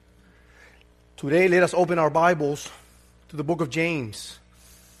Today, let us open our Bibles to the book of James.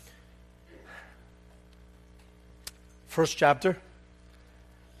 First chapter,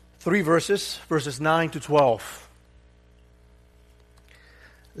 3 verses, verses 9 to 12.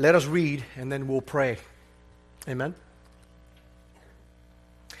 Let us read and then we'll pray. Amen.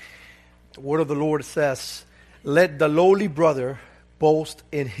 The word of the Lord says, "Let the lowly brother boast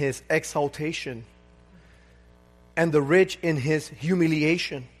in his exaltation, and the rich in his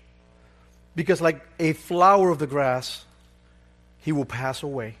humiliation. Because like a flower of the grass, he will pass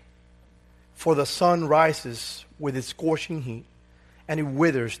away. For the sun rises with its scorching heat, and it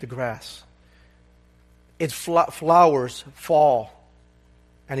withers the grass. Its flowers fall,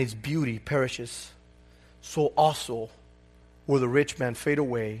 and its beauty perishes. So also will the rich man fade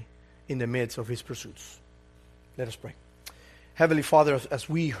away in the midst of his pursuits." Let us pray. Heavenly Father, as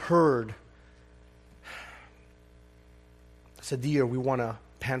we heard, as a deer, we want to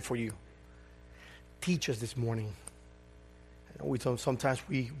pant for you. Teach us this morning. I know sometimes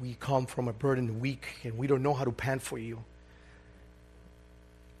we come from a burdened week and we don't know how to pant for you.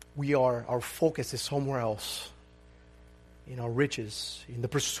 Our focus is somewhere else, in our riches, in the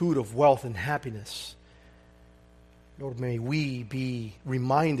pursuit of wealth and happiness. Lord, may we be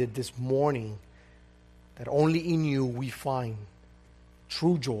reminded this morning that only in you we find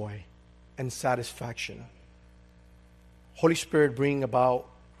true joy and satisfaction. Holy Spirit, bring about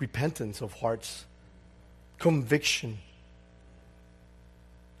repentance of hearts, conviction.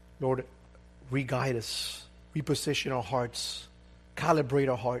 Lord, re-guide us, reposition our hearts, calibrate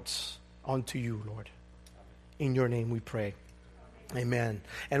our hearts unto you, Lord. In your name we pray. Amen.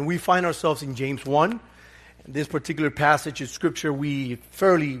 And we find ourselves in James 1. This particular passage of Scripture we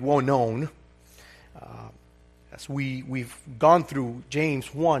fairly well known. As we've gone through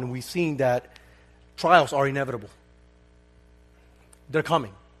James 1, we've seen that trials are inevitable. They're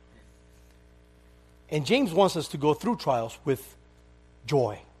coming. And James wants us to go through trials with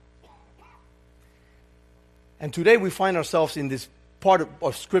joy. And today we find ourselves in this part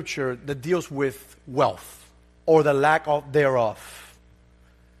of Scripture that deals with wealth or the lack of thereof.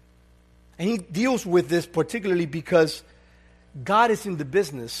 And he deals with this particularly because God is in the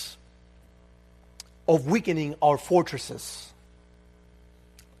business of weakening our fortresses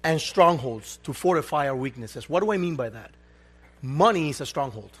and strongholds to fortify our weaknesses. What do I mean by that? Money is a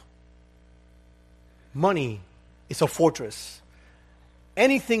stronghold. Money is a fortress.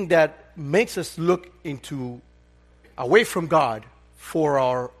 Anything that makes us look away from God for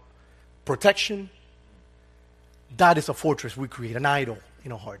our protection, that is a fortress we create, an idol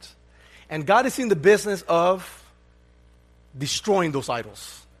in our hearts. And God is in the business of destroying those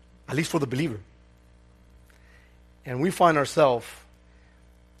idols, at least for the believer. And we find ourselves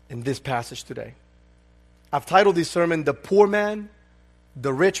in this passage today. I've titled this sermon, "The Poor Man,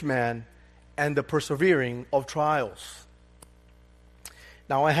 the Rich Man, and the Persevering of Trials."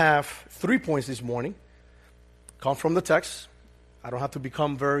 Now I have 3 points this morning. Come from the text. I don't have to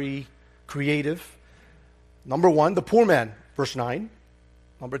become very creative. Number 1, the poor man, verse 9.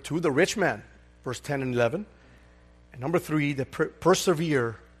 Number 2, the rich man, verse 10 and 11. And number 3, the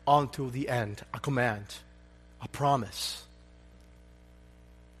persevere unto the end, a command, a promise.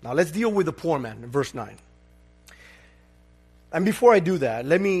 Now let's deal with the poor man, verse 9. And before I do that,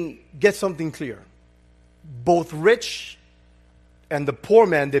 let me get something clear. Both rich and the poor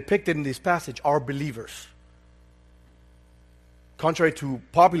man depicted in this passage are believers. Contrary to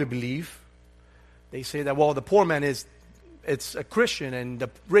popular belief, they say that, well, the poor man it's a Christian and the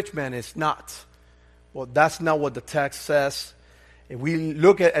rich man is not. Well, that's not what the text says. If we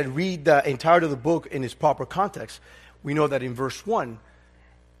look at and read the entirety of the book in its proper context, we know that in verse 1,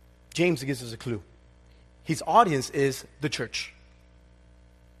 James gives us a clue. His audience is the church.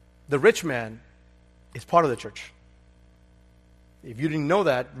 The rich man is part of the church. If you didn't know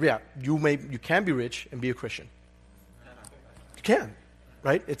that, yeah, you can be rich and be a Christian. You can,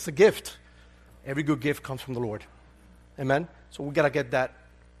 right? It's a gift. Every good gift comes from the Lord. Amen? So we got to get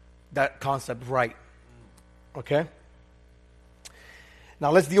that concept right. Okay?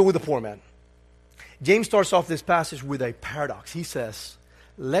 Now let's deal with the poor man. James starts off this passage with a paradox. He says,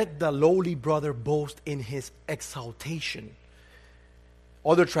 "Let the lowly brother boast in his exaltation."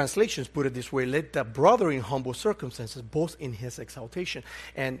 Other translations put it this way: "Let the brother in humble circumstances boast in his exaltation."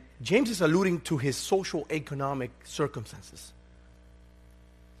 And James is alluding to his social economic circumstances.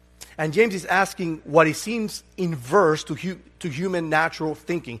 And James is asking what it seems inverse to human natural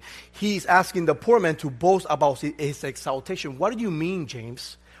thinking. He's asking the poor man to boast about his exaltation. What do you mean,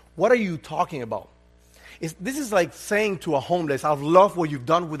 James? What are you talking about? This is like saying to a homeless, "I love what you've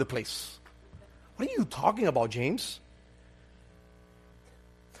done with the place." What are you talking about, James?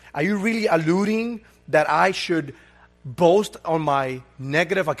 Are you really alluding that I should boast on my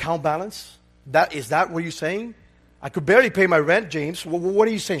negative account balance? Is that what you're saying? I could barely pay my rent, James. What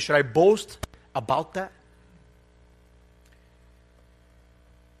are you saying? Should I boast about that?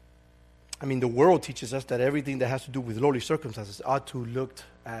 I mean, the world teaches us that everything that has to do with lowly circumstances ought to looked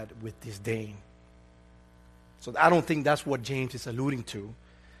at with disdain. So I don't think that's what James is alluding to.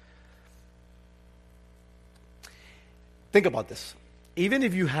 Think about this. Even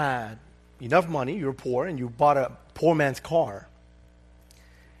if you had enough money, you're poor, and you bought a poor man's car,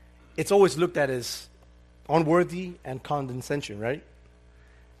 it's always looked at as unworthy and condescension, right?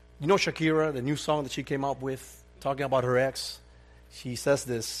 You know Shakira, the new song that she came up with, talking about her ex? She says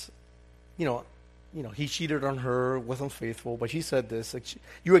this, you know, he cheated on her, was unfaithful, but she said this,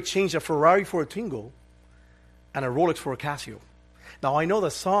 you exchanged a Ferrari for a Twingo and a Rolex for a Casio. Now, I know the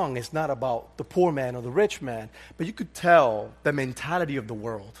song is not about the poor man or the rich man, but you could tell the mentality of the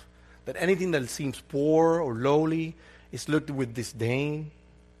world, that anything that seems poor or lowly is looked with disdain.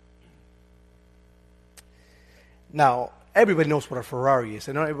 Now, everybody knows what a Ferrari is,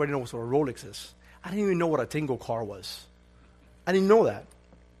 and not everybody knows what a Rolex is. I didn't even know what a Twingo car was. I didn't know that.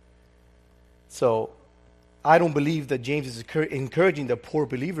 So, I don't believe that James is encouraging the poor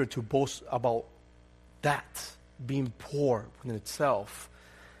believer to boast about that, being poor in itself.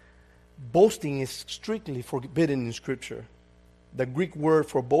 Boasting is strictly forbidden in Scripture. The Greek word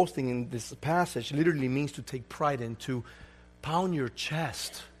for boasting in this passage literally means to take pride in, to pound your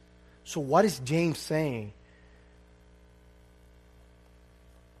chest. So what is James saying?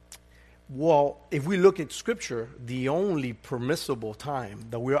 Well, if we look at Scripture, the only permissible time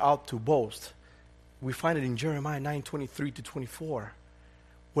that we're out to boast, we find it in Jeremiah 9:23-24,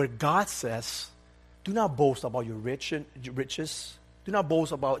 where God says, do not boast about your riches. Do not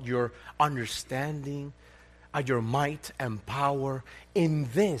boast about your understanding, your might and power. In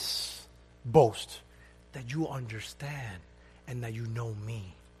this, boast that you understand and that you know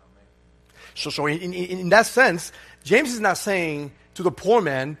me. So in that sense, James is not saying to the poor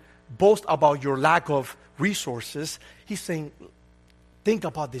man, boast about your lack of resources. He's saying, think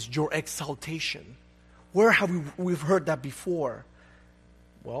about this, your exaltation. Where have we've heard that before?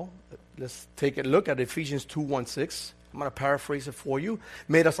 Well, let's take a look at Ephesians 2:1-6. I'm going to paraphrase it for you.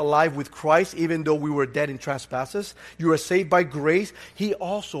 Made us alive with Christ, even though we were dead in trespasses. You are saved by grace. He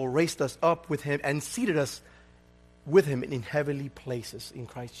also raised us up with him and seated us with him in heavenly places in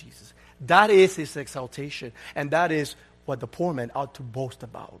Christ Jesus. That is his exaltation. And that is what the poor man ought to boast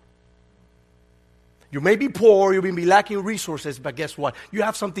about. You may be poor, you may be lacking resources, but guess what? You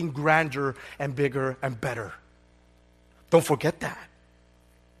have something grander and bigger and better. Don't forget that.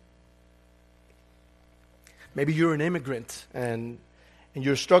 Maybe you're an immigrant and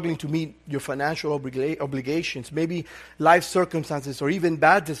you're struggling to meet your financial obligations. Maybe life circumstances or even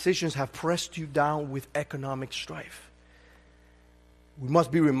bad decisions have pressed you down with economic strife. We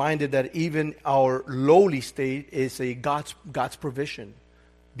must be reminded that even our lowly state is a God's provision.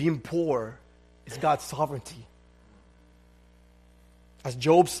 Being poor is God's sovereignty. As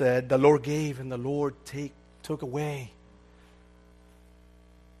Job said, the Lord gave and the Lord took away.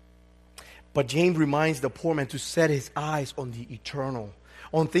 But James reminds the poor man to set his eyes on the eternal,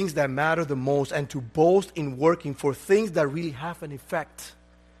 on things that matter the most, and to boast in working for things that really have an effect.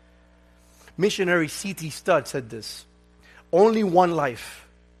 Missionary C.T. Studd said this, only one life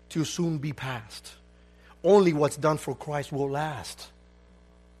to soon be past. Only what's done for Christ will last.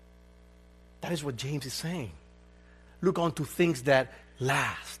 That is what James is saying. Look on to things that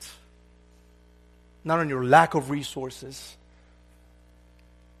last. Not on your lack of resources.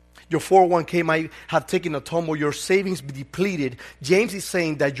 Your 401k might have taken a tumble, your savings be depleted. James is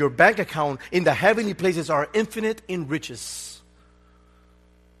saying that your bank account in the heavenly places are infinite in riches.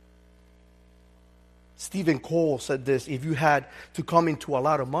 Stephen Cole said this, if you had to come into a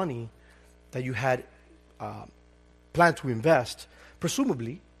lot of money that you had planned to invest,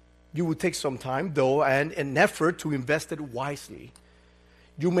 presumably you would take some time, though, and an effort to invest it wisely.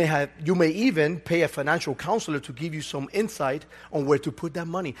 You may even pay a financial counselor to give you some insight on where to put that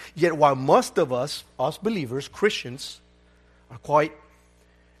money. Yet while most of us believers, Christians, are quite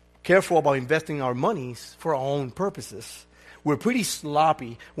careful about investing our monies for our own purposes, we're pretty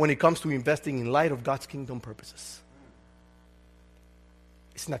sloppy when it comes to investing in light of God's kingdom purposes.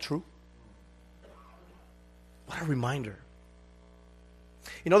 Isn't that true? What a reminder.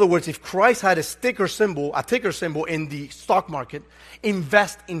 In other words, if Christ had a ticker symbol in the stock market,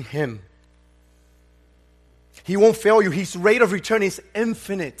 invest in him. He won't fail you. His rate of return is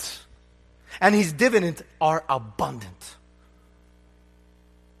infinite. And his dividends are abundant.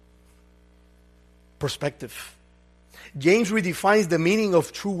 Perspective. James redefines the meaning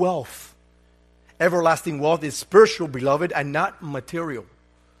of true wealth. Everlasting wealth is spiritual, beloved, and not material.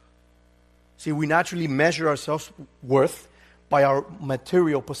 See, we naturally measure our self-worth by our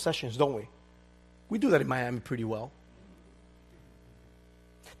material possessions, don't we? We do that in Miami pretty well.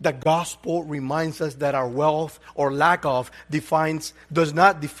 The gospel reminds us that our wealth or lack of does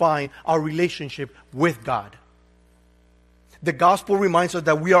not define our relationship with God. The gospel reminds us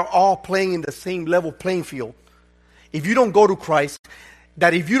that we are all playing in the same level playing field. If you don't go to Christ,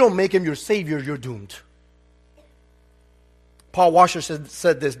 that if you don't make Him your Savior, you're doomed. Paul Washer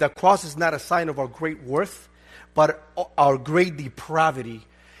said this: the cross is not a sign of our great worth, but our great depravity.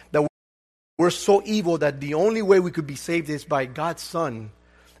 That we're so evil that the only way we could be saved is by God's Son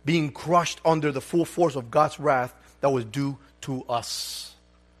being crushed under the full force of God's wrath that was due to us.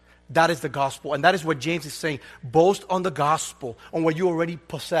 That is the gospel. And that is what James is saying. Boast on the gospel, on what you already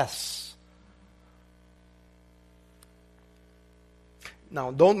possess.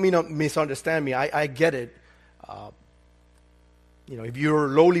 Now, don't misunderstand me. I get it. If you're a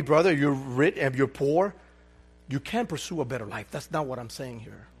lowly brother, you're rich, and you're poor, you can pursue a better life. That's not what I'm saying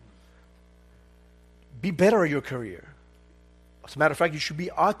here. Be better at your career. As a matter of fact, you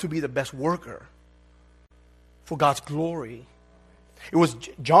ought to be the best worker for God's glory. It was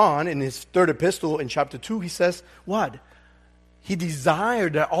John in his third epistle in chapter 2, he says, what? He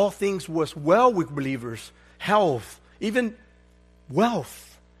desired that all things was well with believers, health, even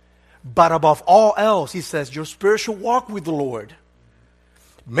wealth. But above all else, he says, your spiritual walk with the Lord.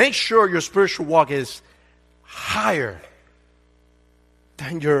 Make sure your spiritual walk is higher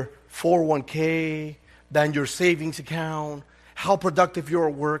than your 401k, than your savings account, how productive you're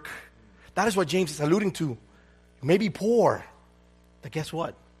at work. That is what James is alluding to. You may be poor, but guess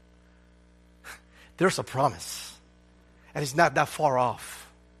what? There's a promise, and it's not that far off.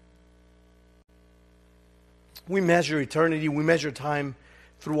 We measure eternity, we measure time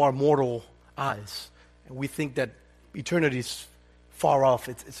through our mortal eyes, and we think that eternity is far off.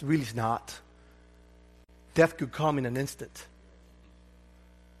 It's really not. Death could come in an instant.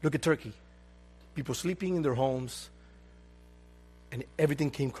 Look at Turkey. People sleeping in their homes, and everything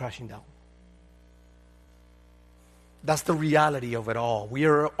came crashing down. That's the reality of it all. We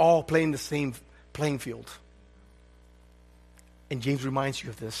are all playing the same playing field. And James reminds you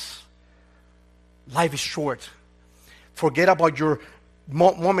of this. Life is short. Forget about your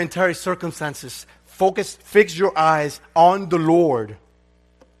momentary circumstances. Fix your eyes on the Lord.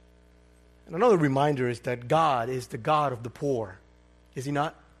 And another reminder is that God is the God of the poor. Is He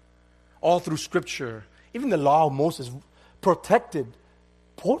not? All through Scripture, even the law of Moses protected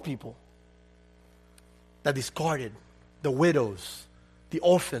poor people, the discarded, the widows, the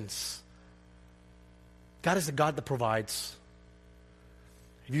orphans. God is the God that provides.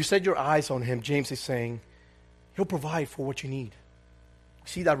 If you set your eyes on Him, James is saying, He'll provide for what you need. You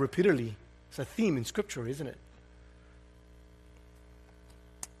see that repeatedly. It's a theme in Scripture, isn't it?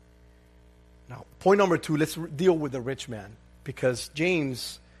 Now, point number 2, let's deal with the rich man, because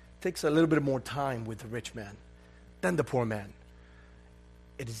James takes a little bit more time with the rich man than the poor man.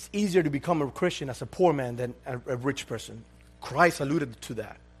 It is easier to become a Christian as a poor man than a rich person. Christ alluded to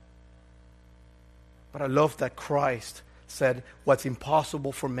that. But I love that Christ said, what's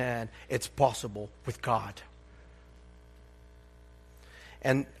impossible for man, it's possible with God.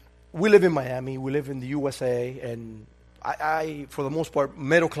 And we live in Miami, we live in the USA, and I for the most part,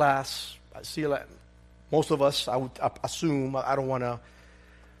 middle class. I see most of us, I would assume, I don't want to.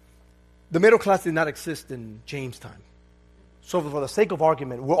 The middle class did not exist in James' time. So for the sake of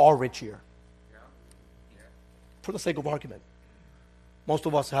argument, we're all rich here. For the sake of argument. Most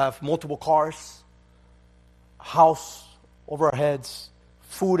of us have multiple cars, a house over our heads,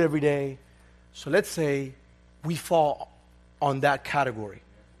 food every day. So let's say we fall on that category,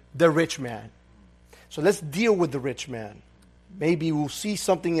 the rich man. So let's deal with the rich man. Maybe we'll see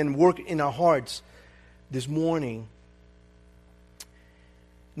something and work in our hearts this morning.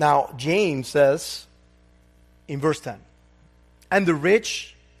 Now, James says in verse 10, and the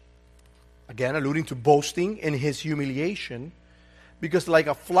rich, again alluding to boasting in his humiliation, because like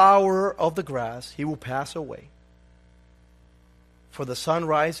a flower of the grass, he will pass away. For the sun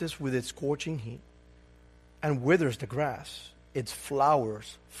rises with its scorching heat and withers the grass. Its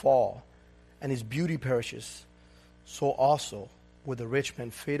flowers fall, and its beauty perishes. So also will the rich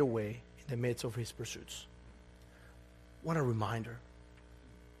man fade away in the midst of his pursuits. What a reminder.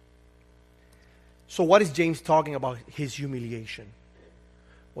 So what is James talking about his humiliation?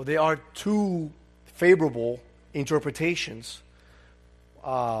 Well, there are two favorable interpretations.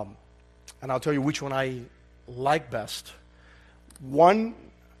 And I'll tell you which one I like best. One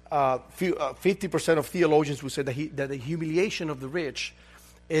 50% of theologians would say that the humiliation of the rich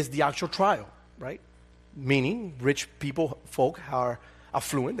is the actual trial, right? Meaning, rich folk are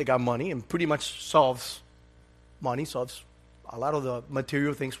affluent, they got money, and pretty much money solves a lot of the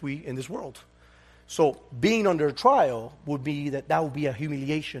material things in this world. So being under trial would be that would be a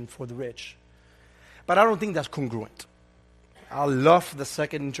humiliation for the rich. But I don't think that's congruent. I love the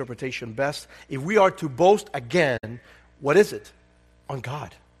second interpretation best. If we are to boast again, what is it? On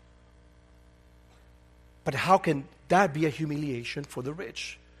God. But how can that be a humiliation for the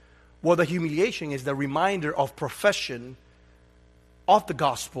rich? Well, the humiliation is the reminder of profession of the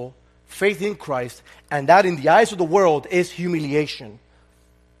gospel, faith in Christ, and that in the eyes of the world is humiliation.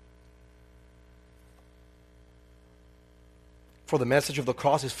 For the message of the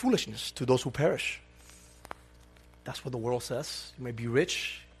cross is foolishness to those who perish. That's what the world says. You may be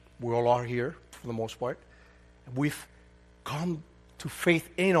rich. We all are here for the most part. We've come to faith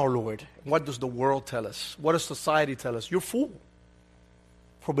in our Lord. What does the world tell us? What does society tell us? You're a fool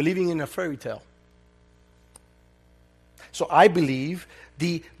for believing in a fairy tale. So I believe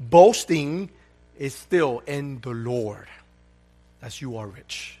the boasting is still in the Lord, as you are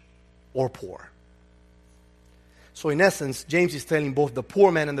rich or poor. So in essence, James is telling both the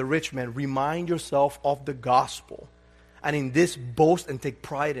poor man and the rich man, remind yourself of the gospel. And in this, boast and take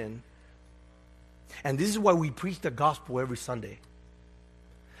pride in. And this is why we preach the gospel every Sunday.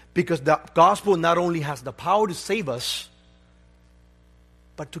 Because the gospel not only has the power to save us,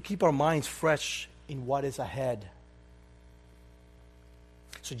 but to keep our minds fresh in what is ahead.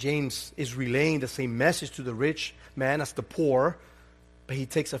 So James is relaying the same message to the rich man as the poor, but he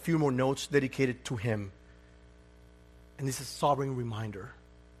takes a few more notes dedicated to him. And this is a sobering reminder.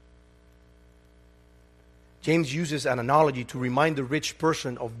 James uses an analogy to remind the rich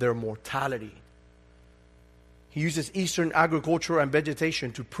person of their mortality. He uses Eastern agriculture and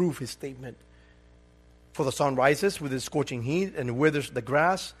vegetation to prove his statement. For the sun rises with its scorching heat and withers the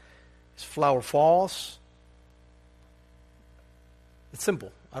grass, its flower falls. It's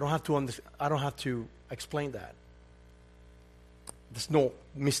simple. I don't have to explain that. There's no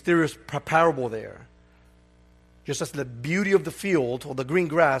mysterious parable there. Just as the beauty of the field or the green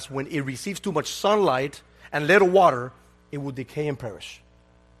grass, when it receives too much sunlight and little water, it will decay and perish.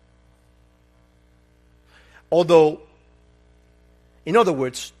 Although, in other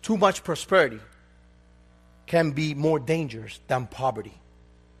words, too much prosperity can be more dangerous than poverty.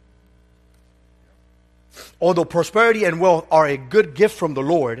 Although prosperity and wealth are a good gift from the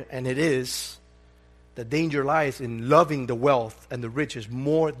Lord, and it is, the danger lies in loving the wealth and the riches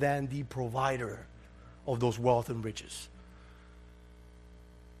more than the provider of those wealth and riches.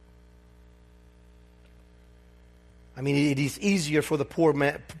 I mean, it is easier for the poor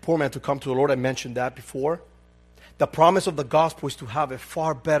man to come to the Lord. I mentioned that before. The promise of the gospel is to have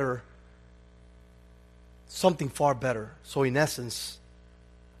something far better. So in essence,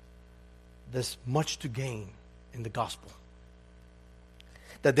 there's much to gain in the gospel.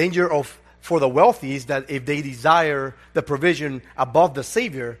 The danger for the wealthy is that if they desire the provision above the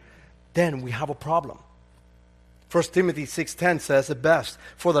Savior, then we have a problem. 1 Timothy 6:10 says it best,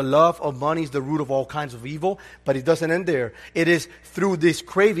 for the love of money is the root of all kinds of evil, but it doesn't end there. It is through this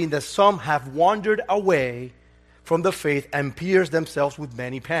craving that some have wandered away from the faith and pierced themselves with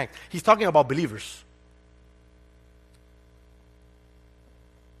many pangs. He's talking about believers.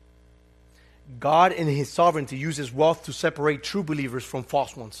 God in His sovereignty uses wealth to separate true believers from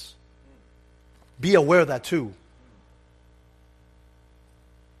false ones. Be aware of that too.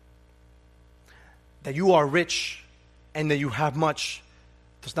 That you are rich and that you have much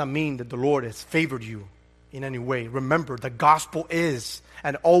does not mean that the Lord has favored you in any way. Remember, the gospel is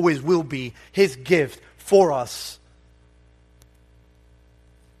and always will be His gift for us.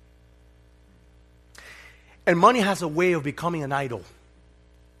 And money has a way of becoming an idol.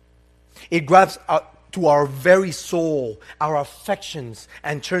 It grabs to our very soul, our affections,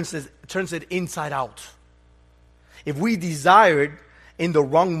 and turns it inside out. If we desire it in the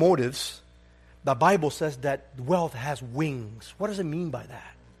wrong motives, the Bible says that wealth has wings. What does it mean by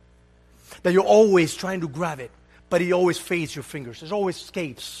that? That you're always trying to grab it, but it always fades your fingers. It always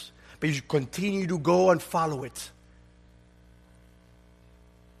escapes, but you continue to go and follow it.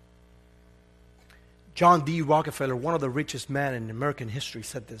 John D. Rockefeller, one of the richest men in American history,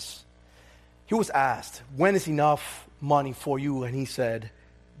 said this. He was asked, when is enough money for you? And he said,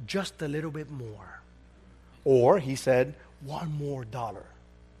 just a little bit more. Or he said, $1 more.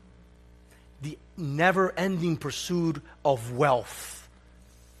 The never-ending pursuit of wealth.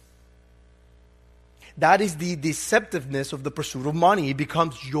 That is the deceptiveness of the pursuit of money. It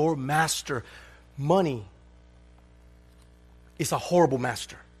becomes your master. Money is a horrible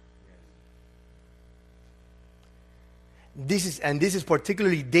master. This is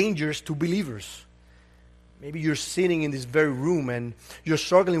particularly dangerous to believers. Maybe you're sitting in this very room and you're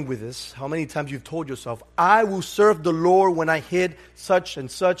struggling with this. How many times you've told yourself, I will serve the Lord when I hit such and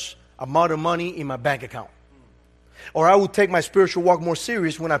such amount of money in my bank account. Or I will take my spiritual walk more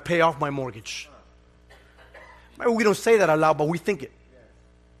serious when I pay off my mortgage. Maybe we don't say that out loud, but we think it.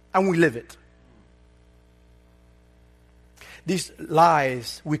 And we live it. These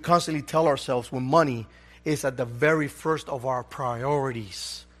lies we constantly tell ourselves when money is at the very first of our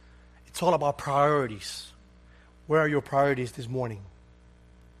priorities. It's all about priorities. Where are your priorities this morning?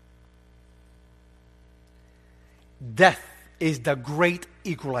 Death is the great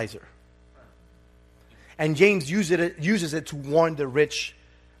equalizer. And James uses it to warn the rich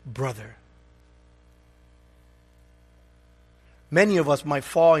brother. Many of us might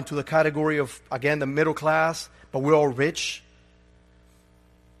fall into the category of, again, the middle class, but we're all rich.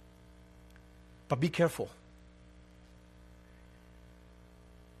 But be careful.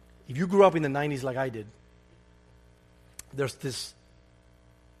 If you grew up in the 90s like I did, there's this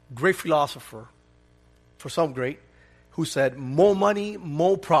great philosopher, for some great, who said, more money,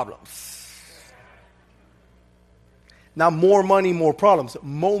 more problems. Not more money, more problems.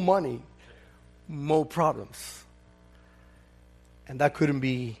 More money, more problems. And that couldn't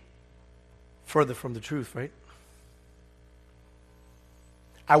be further from the truth, right?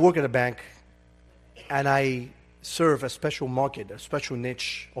 I work at a bank, and I serve a special market, a special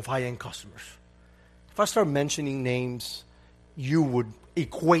niche of high-end customers. If I start mentioning names, you would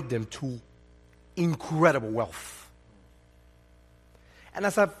equate them to incredible wealth. And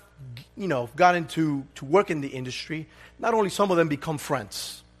as I've gotten to work in the industry, not only some of them become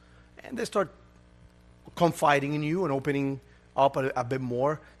friends, and they start confiding in you and opening up a bit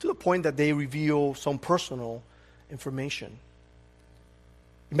more to the point that they reveal some personal information.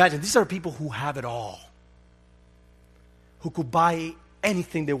 Imagine, these are people who have it all, who could buy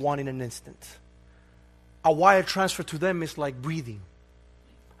anything they want in an instant. A wire transfer to them is like breathing,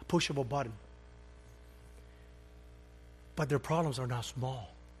 a push of a button. But their problems are not small.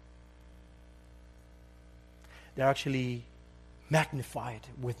 They're actually magnified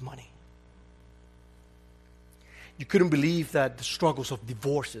with money. You couldn't believe that the struggles of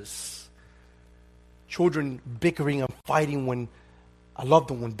divorces, children bickering and fighting when a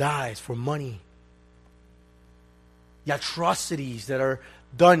loved one dies for money, the atrocities that are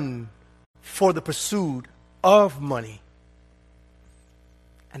done for the pursuit of money.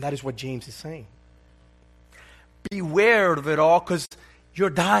 And that is what James is saying. Beware of it all, because you're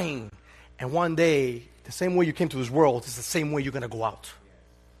dying. And one day, the same way you came to this world is the same way you're going to go out.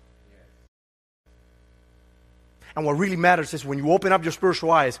 And what really matters is when you open up your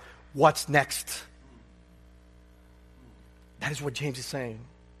spiritual eyes, what's next? That is what James is saying.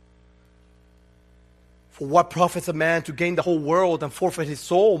 For what profits a man to gain the whole world and forfeit his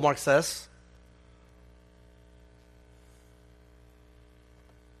soul, Mark says.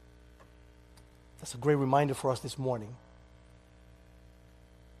 That's a great reminder for us this morning.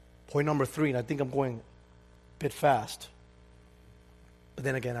 Point number 3, and I think I'm going a bit fast. But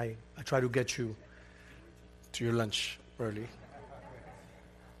then again, I try to get you to your lunch early.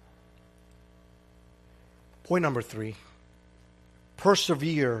 Point number 3.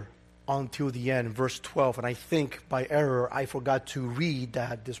 Persevere until the end, verse 12. And I think by error I forgot to read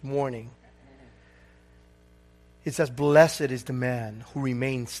that this morning. It says, blessed is the man who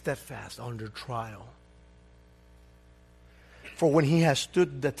remains steadfast under trial. For when he has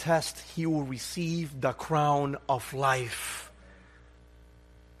stood the test, he will receive the crown of life.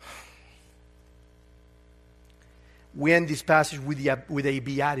 We end this passage with a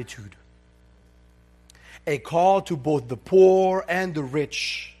beatitude. A call to both the poor and the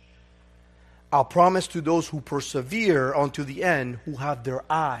rich. A promise to those who persevere unto the end, who have their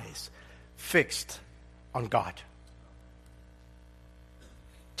eyes fixed on God.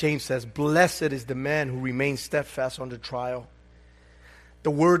 James says, blessed is the man who remains steadfast under trial.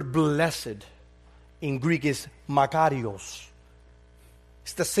 The word blessed in Greek is makarios.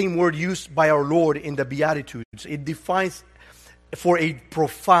 It's the same word used by our Lord in the Beatitudes. It defines for a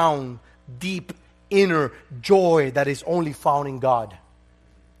profound, deep, inner joy that is only found in God.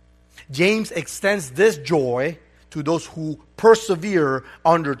 James extends this joy to those who persevere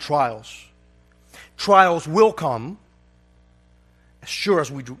under trials. Trials will come, as sure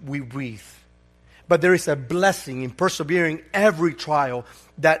as we breathe. But there is a blessing in persevering every trial.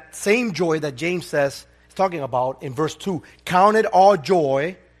 That same joy that James says, talking about in verse 2, count it all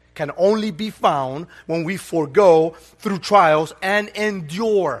joy, can only be found when we forego through trials and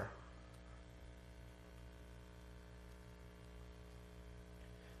endure.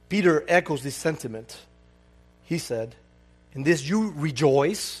 Peter echoes this sentiment. He said, In this you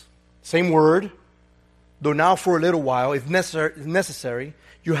rejoice, same word, though now for a little while, if necessary,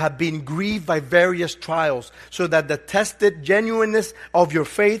 you have been grieved by various trials, so that the tested genuineness of your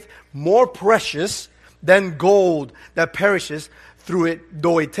faith, more precious than gold that perishes, through it,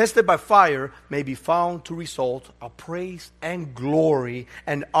 though it tested by fire, may be found to result of praise and glory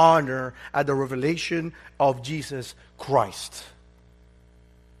and honor at the revelation of Jesus Christ.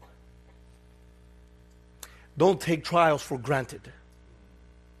 Don't take trials for granted.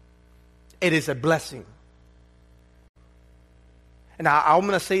 It is a blessing. And I'm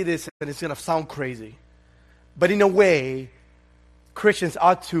going to say this, and it's going to sound crazy. But in a way, Christians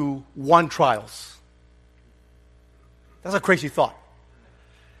ought to want trials. That's a crazy thought.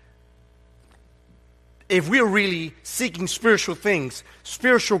 If we're really seeking spiritual things,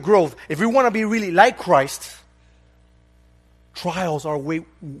 spiritual growth, if we want to be really like Christ, trials are a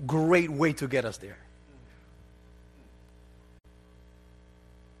great way to get us there.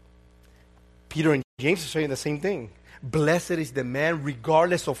 Peter and James are saying the same thing. Blessed is the man,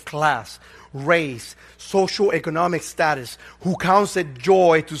 regardless of class, race, socio-economic status, who counts it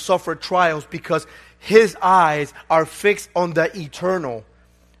joy to suffer trials because his eyes are fixed on the eternal,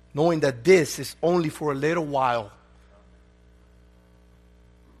 knowing that this is only for a little while.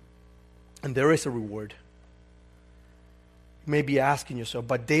 And there is a reward. You may be asking yourself,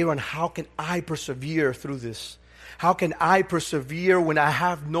 but Daron, how can I persevere through this? How can I persevere when I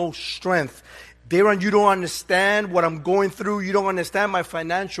have no strength? Daron, you don't understand what I'm going through. You don't understand my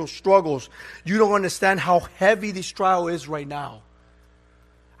financial struggles. You don't understand how heavy this trial is right now.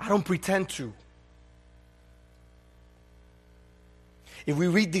 I don't pretend to. If we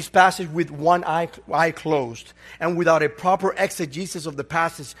read this passage with one eye closed and without a proper exegesis of the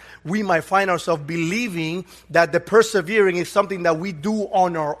passage, we might find ourselves believing that the persevering is something that we do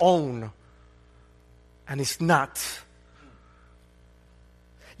on our own. And it's not.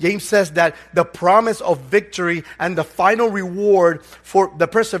 James says that the promise of victory and the final reward for the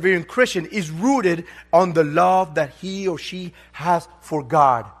persevering Christian is rooted on the love that he or she has for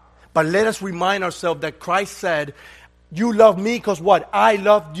God. But let us remind ourselves that Christ said, you love me because what? I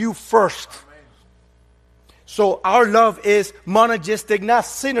loved you first. So our love is monergistic, not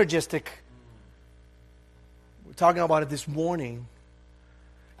synergistic. We're talking about it this morning.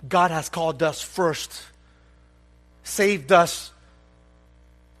 God has called us first, saved us,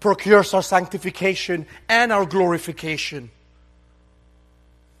 procures our sanctification and our glorification.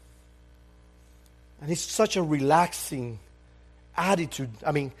 And it's such a relaxing attitude.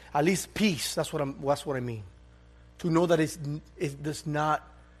 I mean, at least peace. That's what I mean. To know that it's not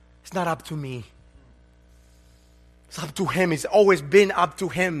up to me. It's up to Him. It's always been up to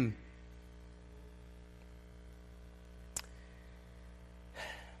Him.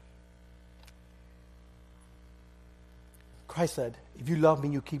 Christ said, if you love me,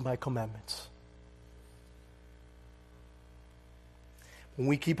 you keep my commandments. When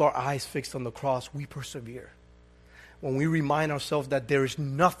we keep our eyes fixed on the cross, we persevere. When we remind ourselves that there is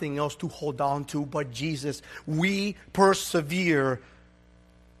nothing else to hold on to but Jesus, we persevere.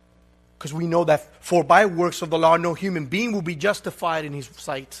 Because we know that for by works of the law, no human being will be justified in His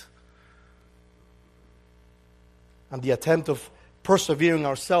sight. And the attempt of persevering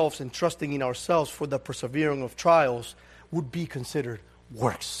ourselves and trusting in ourselves for the persevering of trials would be considered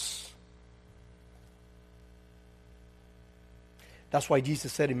works. That's why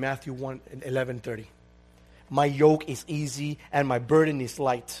Jesus said in Matthew 11:30, my yoke is easy and my burden is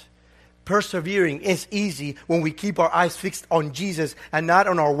light. Persevering is easy when we keep our eyes fixed on Jesus and not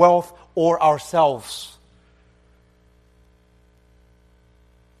on our wealth or ourselves.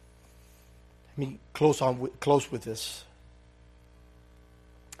 Let me close with this.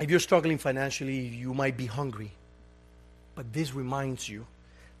 If you're struggling financially, you might be hungry. But this reminds you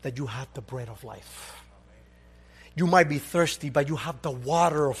that you have the bread of life. You might be thirsty, but you have the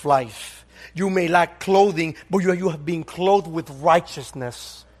water of life. You may lack clothing, but you have been clothed with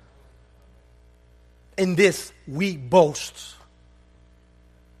righteousness. In this we boast.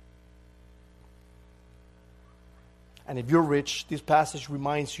 And if you're rich, this passage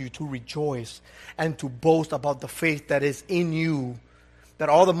reminds you to rejoice and to boast about the faith that is in you. That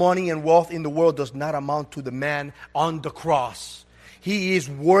all the money and wealth in the world does not amount to the man on the cross. He is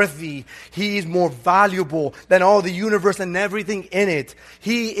worthy. He is more valuable than all the universe and everything in it.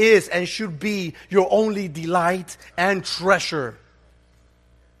 He is and should be your only delight and treasure.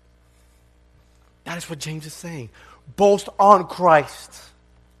 That is what James is saying. Boast on Christ.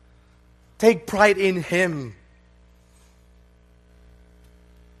 Take pride in Him.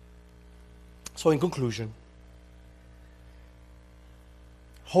 So in conclusion,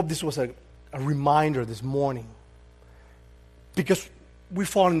 hope this was a reminder this morning Because we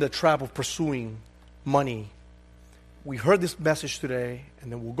fall in the trap of pursuing money. We heard this message today,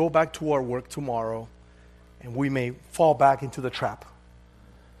 and then we'll go back to our work tomorrow, and we may fall back into the trap.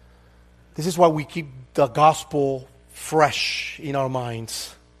 This is why we keep the gospel fresh in our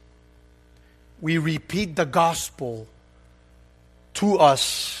minds. We repeat the gospel to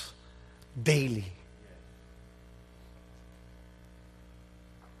us daily.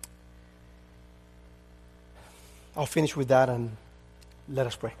 I'll finish with that and let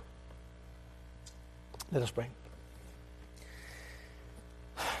us pray. Let us pray.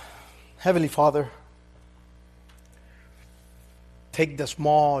 Heavenly Father, take the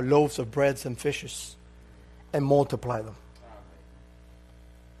small loaves of breads and fishes and multiply them.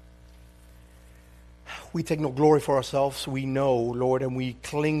 We take no glory for ourselves. We know, Lord, and we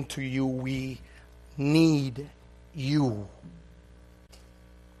cling to you. We need you.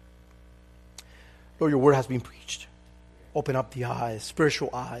 Lord, your word has been preached. Open up the eyes, spiritual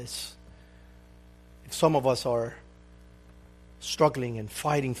eyes. If some of us are struggling and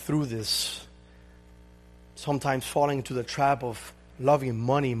fighting through this, sometimes falling into the trap of loving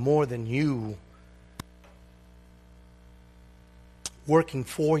money more than you, working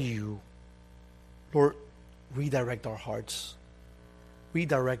for you, Lord, redirect our hearts.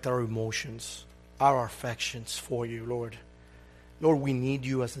 Redirect our emotions, our affections for you, Lord. Lord, we need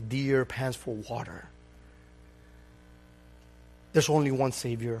you as a deer pants for water. There's only one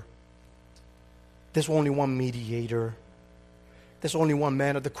Savior. There's only one mediator. There's only one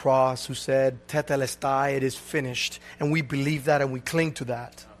man at the cross who said, Tetelestai, it is finished. And we believe that and we cling to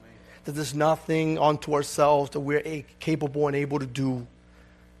that. Amen. That there's nothing unto ourselves that we're capable and able to do,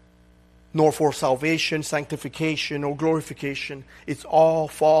 nor for salvation, sanctification, or glorification. It's all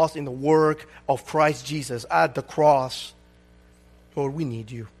falls in the work of Christ Jesus at the cross. Lord, we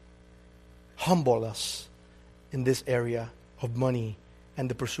need you. Humble us in this area of money and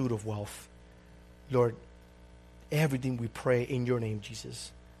the pursuit of wealth. Lord, everything we pray in your name,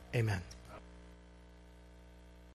 Jesus. Amen.